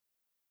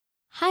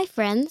Hi,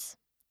 friends.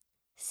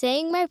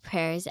 Saying my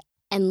prayers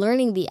and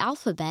learning the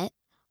alphabet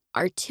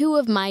are two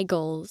of my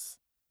goals.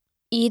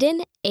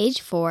 Eden,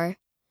 age 4,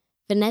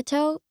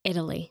 Veneto,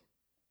 Italy.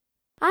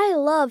 I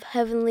love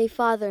Heavenly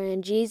Father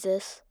and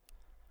Jesus.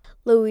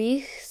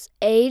 Luis,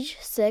 age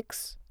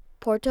 6,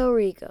 Puerto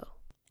Rico.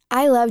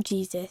 I love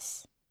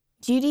Jesus.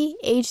 Judy,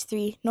 age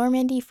 3,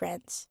 Normandy,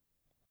 France.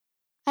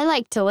 I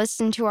like to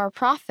listen to our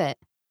prophet.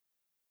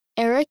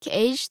 Eric,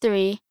 age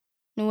 3,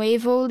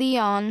 Nuevo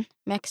Leon,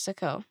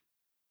 Mexico.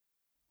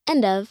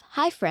 End of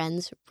Hi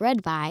Friends,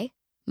 read by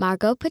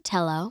Margot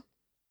Patello,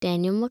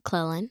 Daniel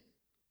McClellan,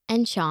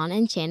 and Sean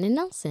and Shannon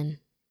Nelson.